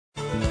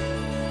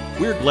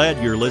We're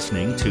glad you're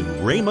listening to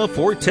Rhema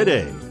for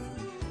Today.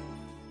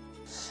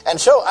 And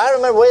so I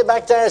remember way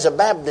back there as a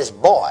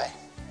Baptist boy,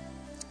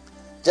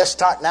 just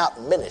starting out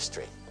in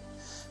ministry,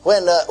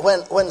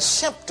 when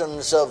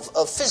symptoms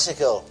of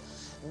physical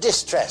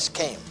distress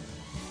came.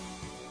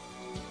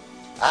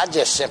 I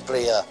just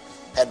simply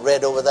had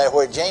read over there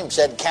where James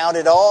said, "Count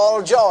it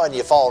all joy when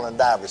you fall in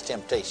divers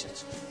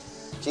temptations."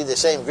 See, the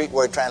same Greek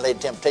word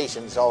translated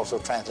temptation is also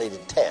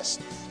translated test.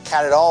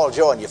 Count it all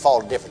joy when you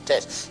fall in different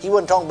tests. He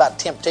wasn't talking about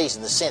temptation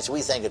in the sense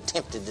we think of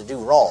tempted to do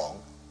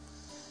wrong.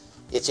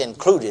 It's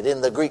included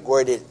in the Greek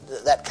word.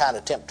 That kind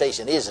of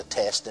temptation is a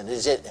test, and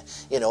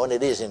and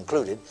it is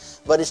included.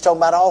 But it's talking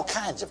about all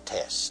kinds of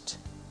tests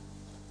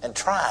and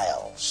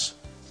trials.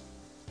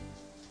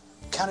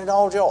 Count it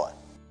all joy.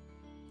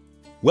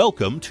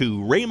 Welcome to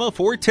Rhema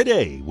for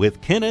Today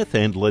with Kenneth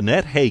and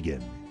Lynette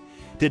Hagin.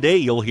 Today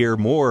you'll hear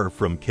more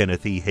from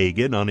Kenneth E.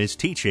 Hagin on his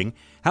teaching,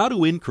 How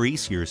to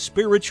Increase Your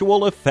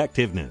Spiritual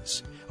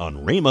Effectiveness,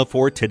 on Rhema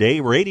for Today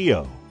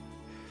Radio.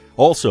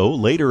 Also,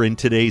 later in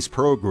today's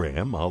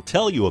program, I'll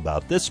tell you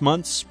about this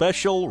month's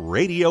special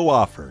radio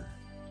offer.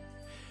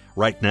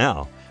 Right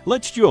now,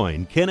 let's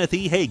join Kenneth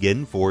E.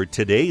 Hagin for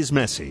today's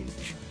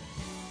message.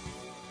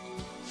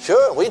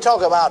 Sure, we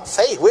talk about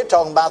faith. We're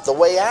talking about the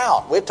way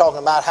out. We're talking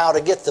about how to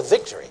get the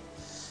victory.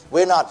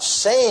 We're not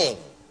saying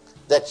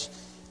that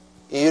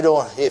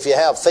if you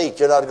have faith,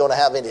 you're not going to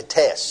have any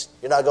tests.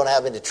 You're not going to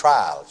have any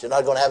trials. You're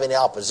not going to have any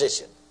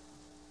opposition.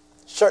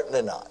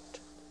 Certainly not.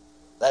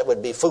 That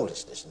would be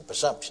foolishness and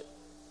presumption.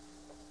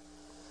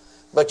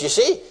 But you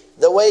see,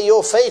 the way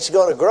your faith's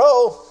going to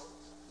grow,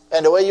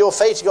 and the way your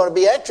faith's going to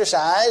be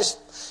exercised,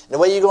 and the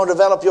way you're going to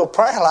develop your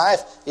prayer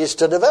life is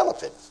to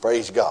develop it.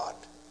 Praise God.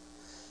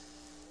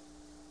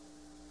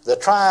 The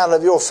trial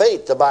of your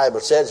faith, the Bible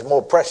says, is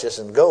more precious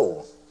than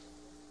gold.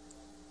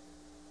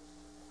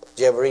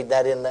 Did you ever read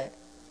that in there?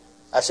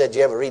 I said, did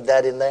you ever read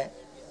that in there?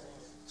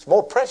 It's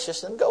more precious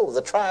than gold,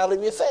 the trial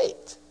of your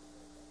faith.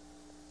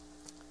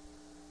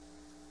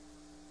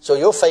 So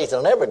your faith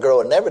will never grow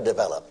and never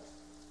develop.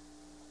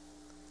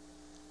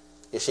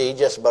 You see,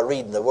 just by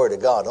reading the Word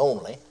of God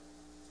only,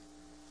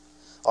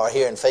 or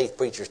hearing faith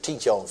preachers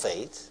teach on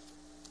faith.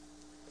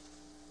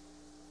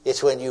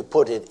 It's when you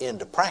put it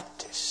into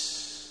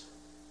practice.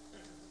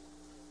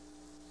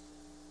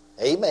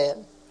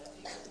 Amen.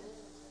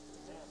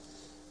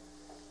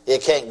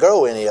 It can't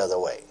grow any other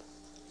way.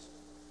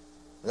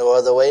 No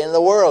other way in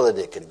the world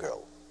that it could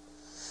grow.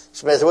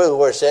 Smith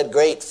Wigglesworth said,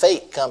 great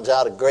faith comes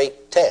out of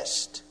great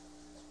test.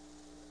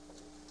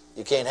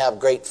 You can't have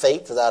great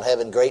faith without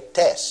having great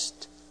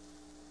test.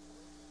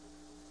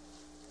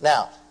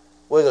 Now,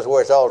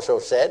 Wigglesworth also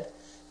said,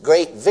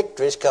 great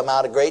victories come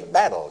out of great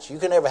battles. You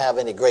can never have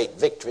any great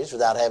victories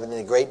without having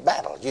any great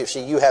battles. You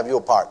see, you have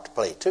your part to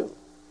play too.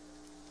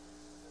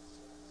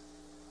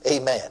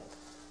 Amen.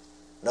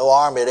 No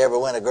army would ever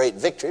win a great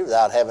victory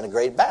without having a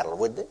great battle,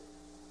 would they?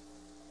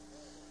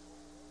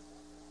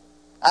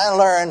 I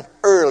learned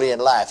early in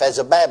life, as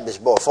a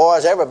Baptist boy, before I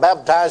was ever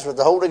baptized with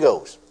the Holy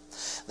Ghost,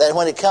 that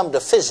when it come to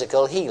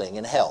physical healing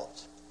and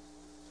health,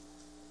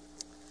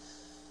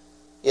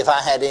 if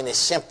I had any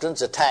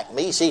symptoms attack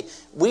me, see,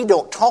 we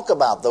don't talk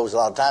about those a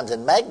lot of times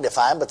and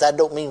magnify them, but that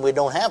don't mean we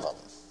don't have them.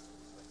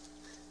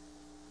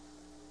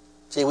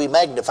 See, we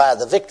magnify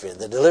the victory,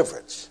 the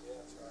deliverance.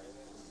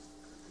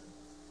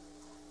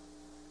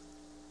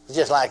 It's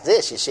just like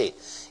this, you see.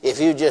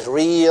 If you're just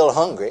real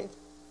hungry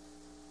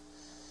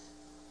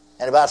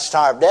and about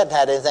starved to death and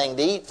had anything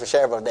to eat for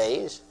several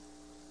days,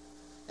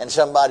 and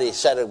somebody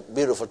set a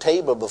beautiful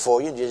table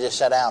before you and you just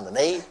sat down and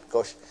ate, of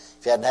course,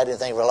 if you hadn't had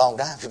anything for a long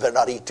time, you better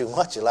not eat too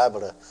much. You're liable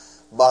to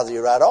bother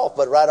you right off.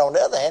 But right on the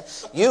other hand,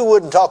 you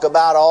wouldn't talk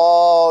about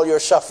all your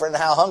suffering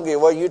and how hungry you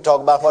were. You'd talk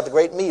about what a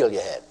great meal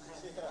you had.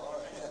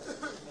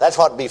 That's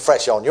what would be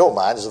fresh on your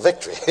mind is a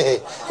victory.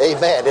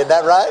 Amen. Isn't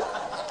that right?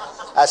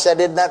 I said,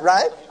 isn't that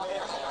right?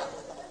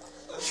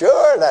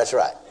 Sure, that's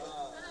right.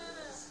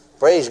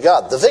 Praise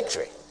God. The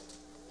victory.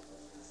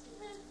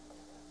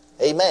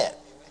 Amen.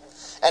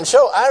 And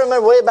so I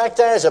remember way back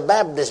there as a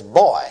Baptist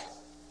boy,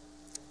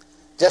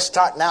 just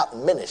starting out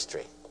in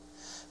ministry,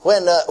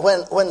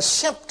 when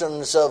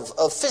symptoms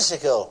of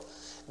physical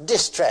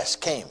distress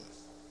came.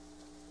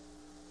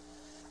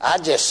 I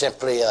just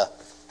simply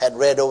had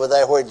read over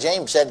there where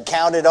James said,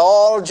 count it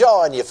all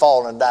joy when you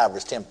fall in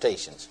divers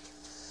temptations.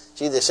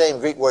 See, the same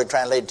Greek word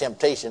translated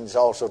temptation is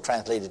also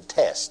translated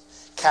test.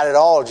 Count it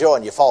all joy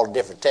when you fall in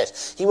different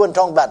tests. He wasn't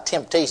talking about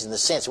temptation in the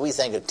sense we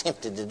think of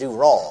tempted to do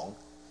wrong.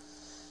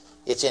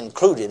 It's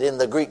included in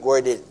the Greek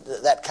word.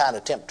 That kind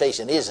of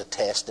temptation is a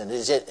test, and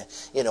it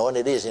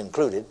is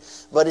included.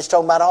 But it's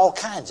talking about all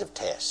kinds of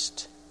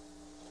tests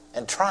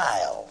and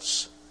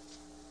trials.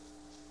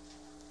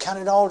 Count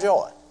it all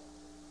joy.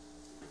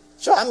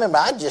 So I remember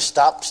I just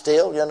stopped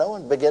still,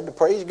 and began to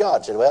praise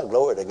God. Said, well,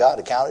 glory to God,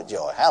 I count it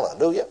joy.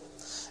 Hallelujah.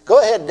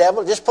 Go ahead,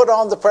 devil. Just put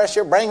on the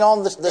pressure. Bring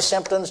on the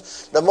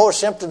symptoms. The more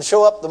symptoms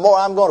show up, the more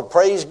I'm going to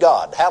praise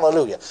God.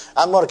 Hallelujah.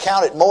 I'm going to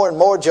count it more and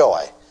more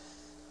joy.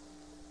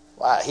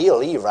 Why, he'll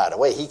leave right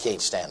away. He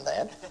can't stand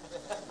that.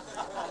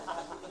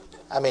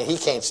 I mean, he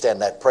can't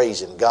stand that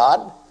praising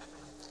God.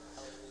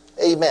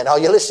 Amen. Are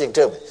you listening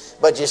to me?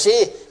 But you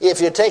see, if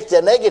you take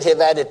the negative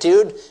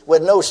attitude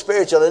with no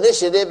spiritual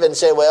initiative and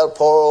say, well,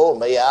 poor old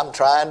me, I'm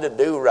trying to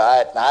do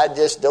right, and I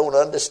just don't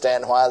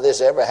understand why this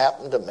ever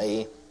happened to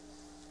me.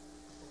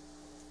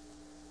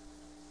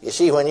 You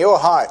see, when your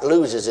heart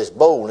loses its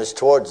boldness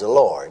towards the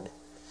Lord,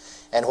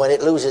 and when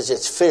it loses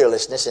its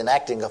fearlessness in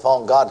acting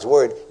upon God's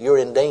word, you're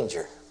in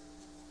danger.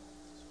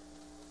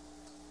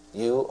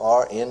 You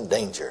are in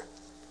danger.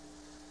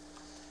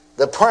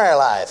 The prayer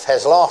life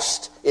has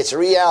lost its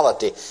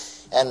reality,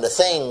 and the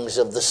things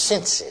of the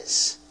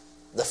senses,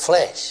 the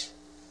flesh,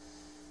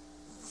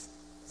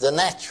 the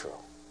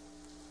natural,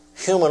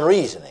 human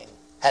reasoning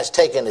has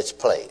taken its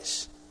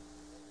place.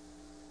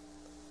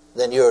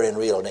 Then you're in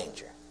real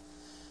danger.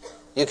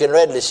 You can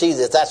readily see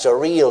that that's a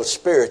real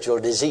spiritual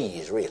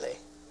disease, really.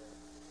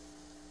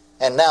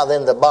 And now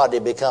then the body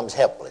becomes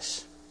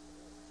helpless.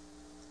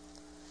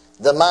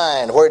 The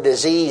mind, where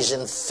disease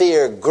and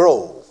fear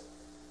grow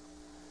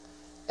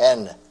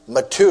and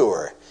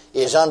mature,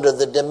 is under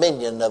the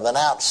dominion of an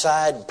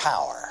outside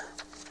power.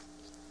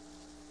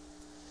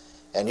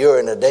 And you're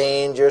in a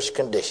dangerous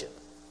condition.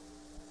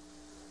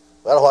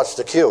 Well, what's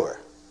the cure?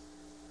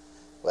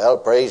 Well,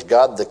 praise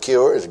God, the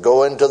cure is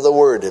going to the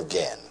Word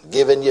again.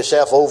 Giving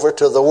yourself over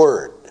to the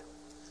Word.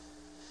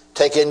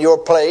 Taking your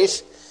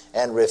place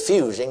and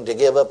refusing to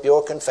give up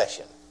your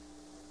confession.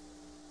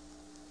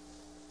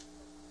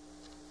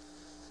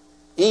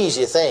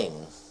 Easy thing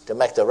to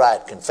make the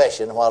right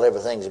confession while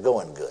everything's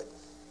going good.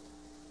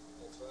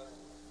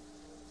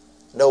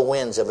 No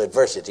winds of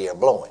adversity are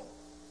blowing.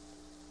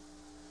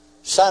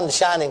 Sun's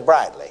shining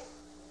brightly.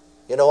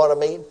 You know what I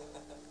mean?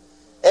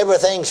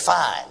 Everything's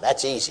fine.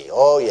 That's easy.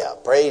 Oh yeah,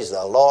 praise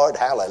the Lord,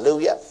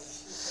 hallelujah.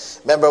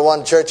 Remember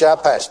one church I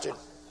pastored.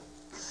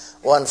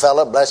 One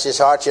fella, bless his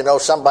heart, you know,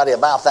 somebody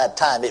about that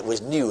time, it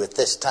was new at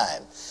this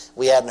time.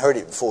 We hadn't heard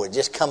it before. It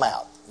just come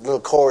out. A little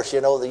chorus,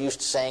 you know, they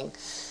used to sing.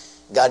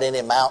 Got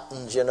any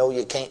mountains, you know,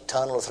 you can't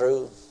tunnel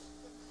through?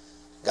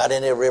 Got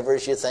any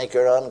rivers you think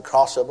are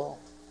uncrossable?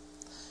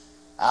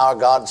 Our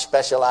God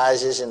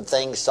specializes in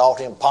things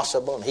thought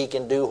impossible, and he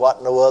can do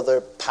what no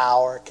other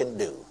power can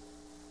do.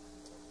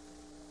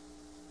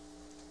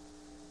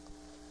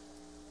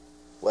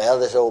 Well,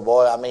 this old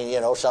boy, I mean, you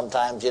know,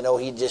 sometimes, you know,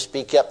 he'd just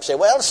speak up and say,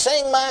 well,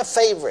 sing my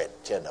favorite,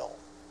 you know.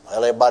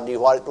 Well, everybody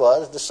knew what it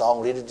was. The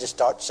song leader just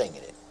started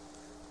singing it.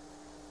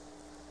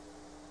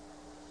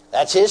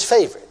 That's his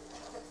favorite.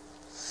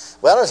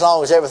 Well, as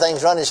long as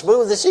everything's running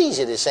smooth, it's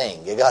easy to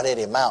sing. You got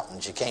any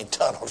mountains you can't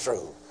tunnel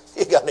through?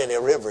 You got any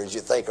rivers you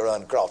think are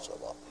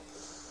uncrossable?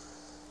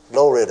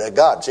 Glory to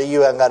God. See,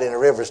 you haven't got any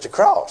rivers to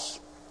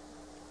cross.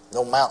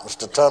 No mountains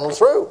to tunnel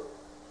through.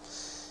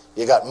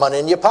 You got money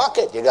in your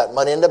pocket. You got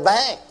money in the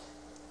bank.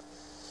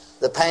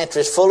 The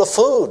pantry's full of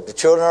food. The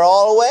children are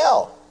all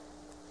well.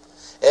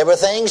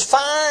 Everything's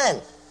fine.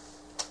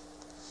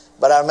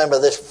 But I remember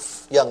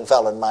this young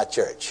fellow in my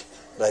church.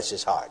 Bless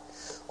his heart.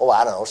 Oh,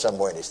 I don't know,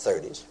 somewhere in his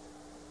 30s.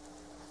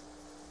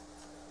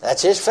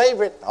 That's his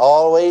favorite.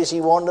 Always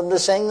he wanted them to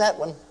sing that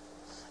one.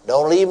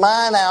 Don't leave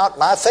mine out.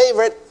 My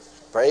favorite.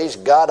 Praise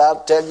God,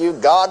 I'll tell you,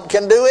 God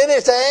can do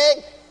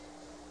anything.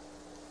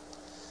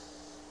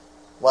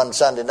 One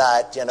Sunday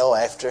night, you know,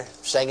 after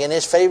singing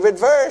his favorite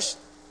verse,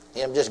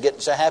 him just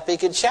getting so happy he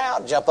could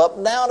shout, jump up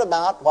and down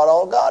about what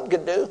all God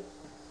could do,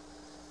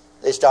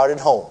 they started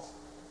home.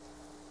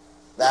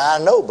 Now, I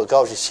know,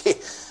 because you see,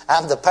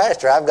 I'm the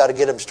pastor. I've got to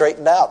get them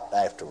straightened out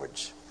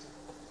afterwards.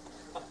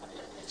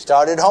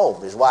 Started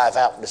home, his wife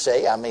happened to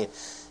say. I mean,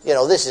 you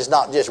know, this is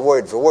not just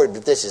word for word,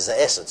 but this is the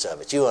essence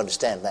of it. You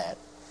understand that?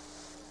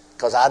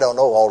 Because I don't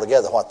know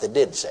altogether what they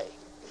did say.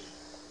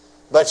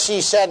 But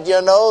she said,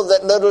 you know,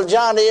 that little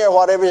Johnny, or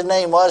whatever his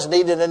name was,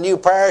 needed a new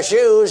pair of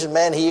shoes, and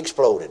man, he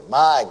exploded.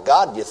 My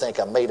God, you think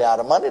I'm made out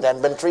of money? It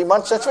hadn't been 3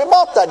 months since we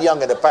bought that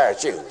youngin' a pair of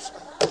shoes.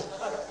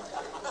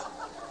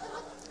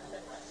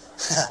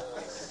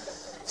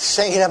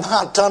 Singing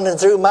about tunneling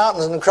through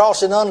mountains and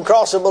crossing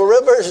uncrossable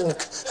rivers,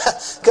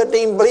 and couldn't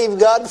even believe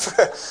God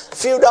for a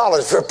few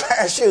dollars for a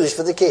pair of shoes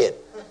for the kid.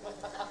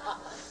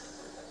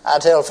 I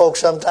tell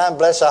folks sometimes,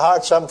 bless their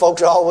hearts, some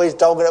folks are always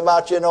talking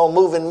about, you know,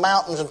 moving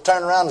mountains and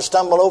turn around and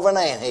stumble over an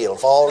anthill,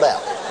 fall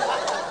down.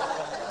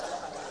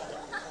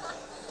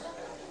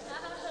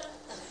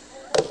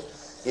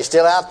 You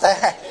still out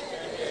there?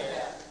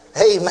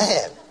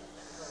 Amen.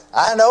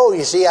 I know,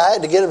 you see, I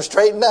had to get him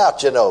straightened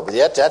out, you know, but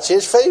yet that's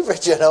his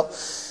favorite, you know.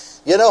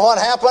 You know what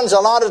happens? A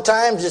lot of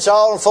times it's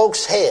all in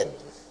folks' head.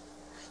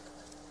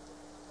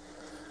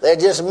 They're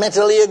just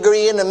mentally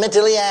agreeing and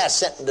mentally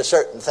assenting to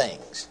certain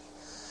things.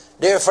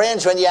 Dear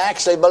friends, when you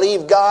actually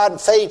believe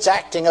God, faith's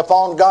acting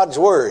upon God's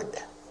word.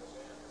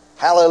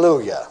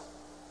 Hallelujah.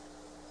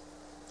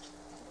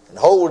 And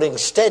holding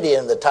steady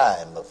in the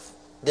time of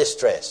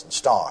distress and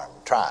storm,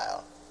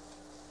 trial.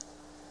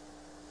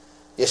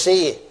 You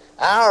see,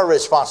 our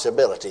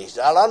responsibilities,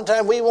 a lot of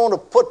times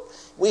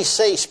we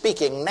say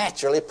speaking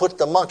naturally, put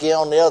the monkey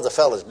on the other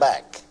fellow's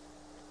back.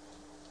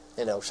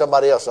 You know,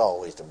 somebody else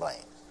always to blame.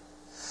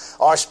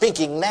 Or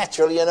speaking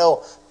naturally, you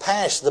know,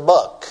 pass the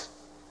buck.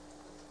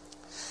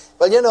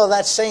 Well, you know,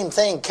 that same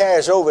thing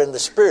carries over in the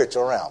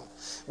spiritual realm.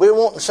 We're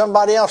wanting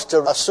somebody else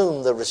to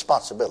assume the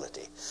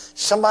responsibility.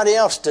 Somebody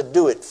else to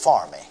do it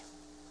for me.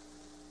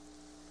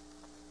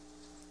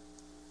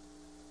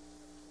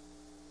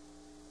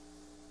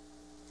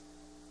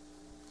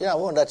 I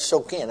want that to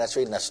soak in. That's the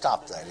reason I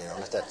stopped there,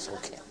 let that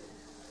soak in.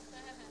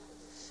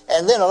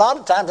 And then a lot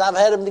of times I've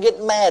had them to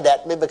get mad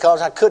at me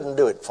because I couldn't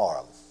do it for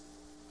them.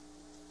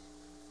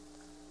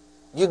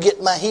 You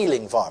get my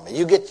healing for me.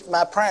 You get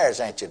my prayers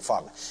answered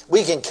for me.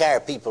 We can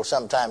carry people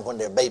sometimes when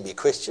they're baby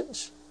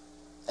Christians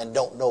and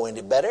don't know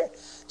any better,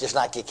 just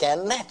like you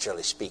can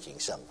naturally speaking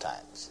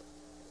sometimes.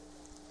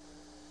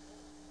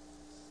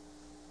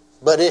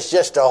 But it's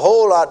just a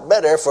whole lot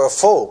better for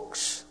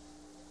folks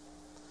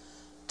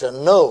to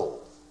know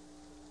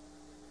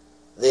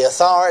the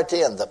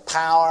authority and the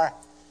power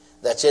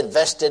that's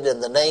invested in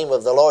the name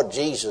of the Lord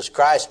Jesus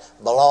Christ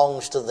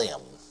belongs to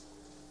them.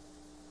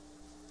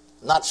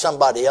 Not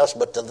somebody else,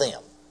 but to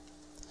them.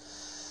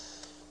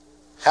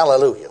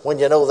 Hallelujah. When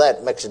you know that,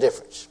 it makes a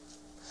difference.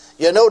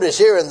 You notice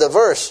here in the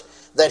verse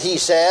that he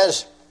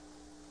says,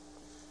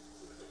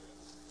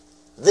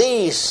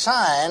 these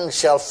signs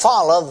shall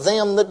follow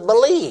them that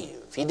believe.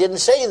 He didn't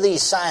say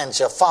these signs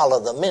shall follow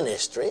the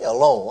ministry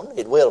alone.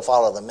 It will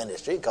follow the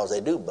ministry because they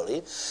do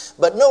believe.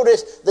 But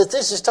notice that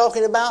this is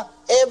talking about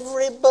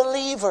every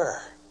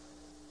believer.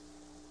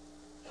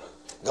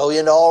 Go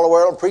into all the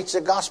world and preach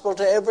the gospel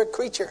to every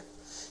creature.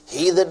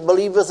 He that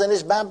believeth and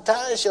is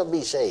baptized shall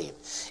be saved.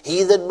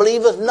 He that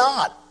believeth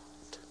not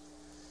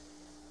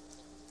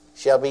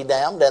shall be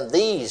damned, and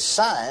these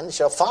signs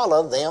shall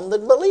follow them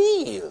that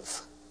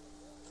believe.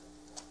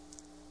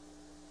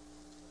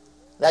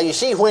 Now you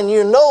see, when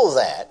you know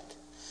that,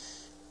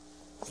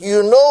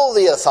 you know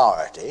the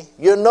authority,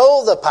 you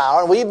know the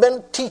power, and we've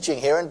been teaching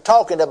here and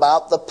talking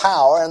about the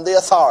power and the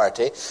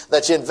authority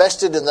that's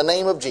invested in the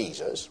name of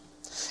Jesus,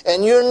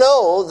 and you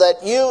know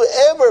that you,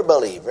 every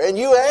believer, and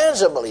you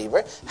as a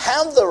believer,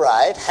 have the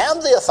right,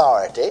 have the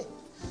authority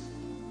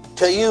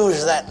to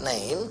use that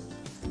name,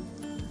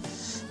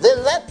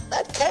 then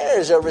that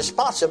carries a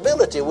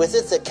responsibility with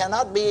it that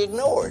cannot be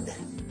ignored.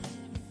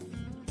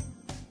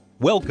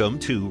 Welcome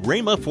to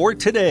Rhema for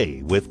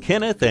Today with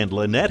Kenneth and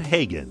Lynette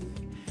Hagin.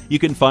 You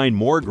can find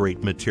more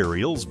great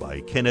materials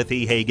by Kenneth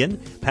E. Hagin,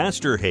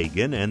 Pastor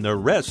Hagin, and the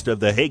rest of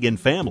the Hagin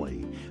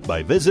family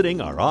by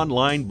visiting our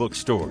online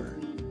bookstore.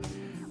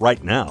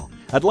 Right now,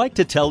 I'd like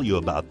to tell you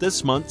about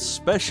this month's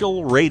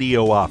special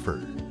radio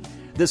offer.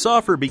 This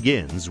offer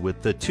begins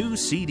with the 2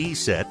 CD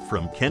set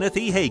from Kenneth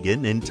E.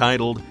 Hagin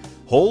entitled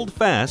Hold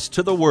Fast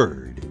to the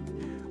Word.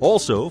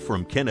 Also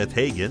from Kenneth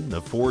Hagin,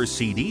 the 4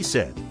 CD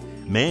set,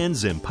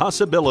 Man's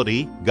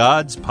Impossibility,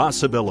 God's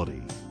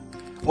Possibility.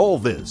 All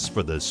this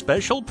for the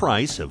special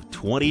price of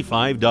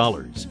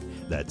 $25.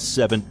 That's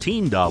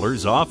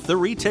 $17 off the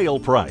retail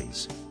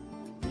price.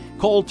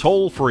 Call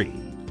toll-free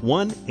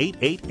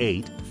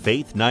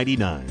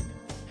 1-888-FAITH-99.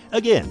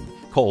 Again,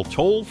 call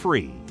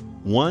toll-free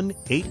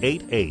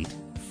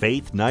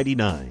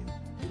 1-888-FAITH-99.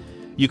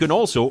 You can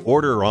also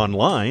order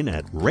online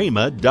at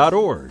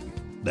rhema.org.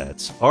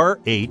 That's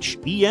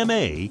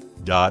RHEMA.org.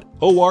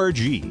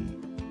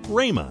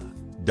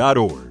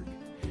 rhema.org.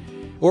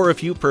 Or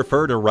if you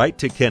prefer to write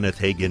to Kenneth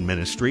Hagin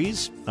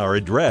Ministries, our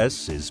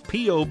address is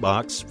P.O.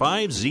 Box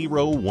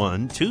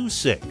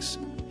 50126,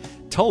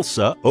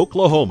 Tulsa,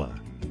 Oklahoma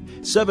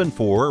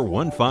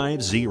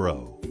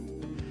 74150.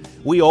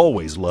 We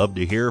always love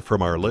to hear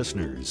from our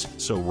listeners,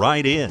 so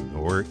write in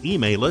or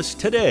email us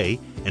today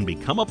and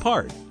become a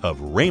part of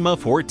Rhema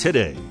for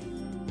Today.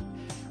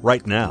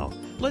 Right now,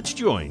 let's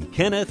join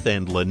Kenneth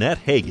and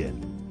Lynette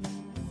Hagin.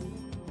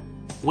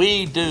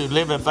 We do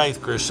Living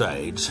Faith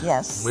Crusades.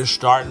 Yes.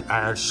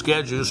 Our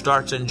schedule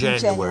starts in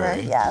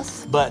January.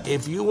 Yes. But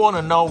if you want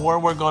to know where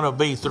we're going to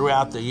be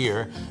throughout the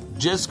year,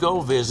 just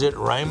go visit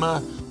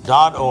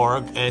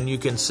rhema.org and you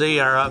can see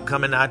our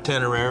upcoming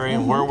itinerary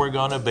and where we're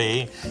going to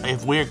be.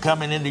 If we're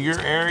coming into your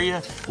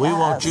area, we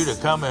want you to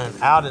come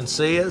out and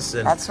see us.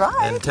 And, that's right.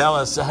 And tell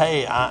us,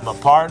 hey, I'm a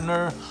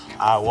partner.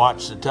 I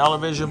watch the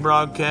television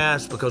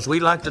broadcast, because we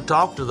like to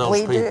talk to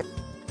those people. Do.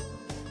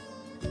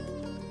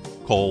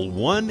 Call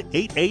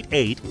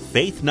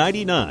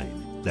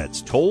 1-888-FAITH-99.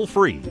 That's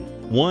toll-free,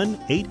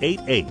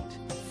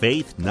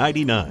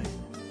 1-888-FAITH-99.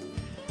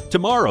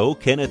 Tomorrow,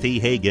 Kenneth E.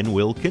 Hagin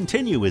will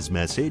continue his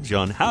message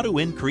on how to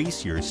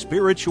increase your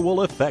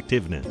spiritual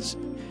effectiveness.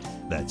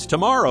 That's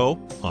tomorrow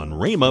on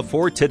Rhema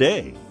for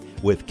Today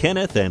with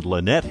Kenneth and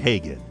Lynette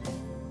Hagin.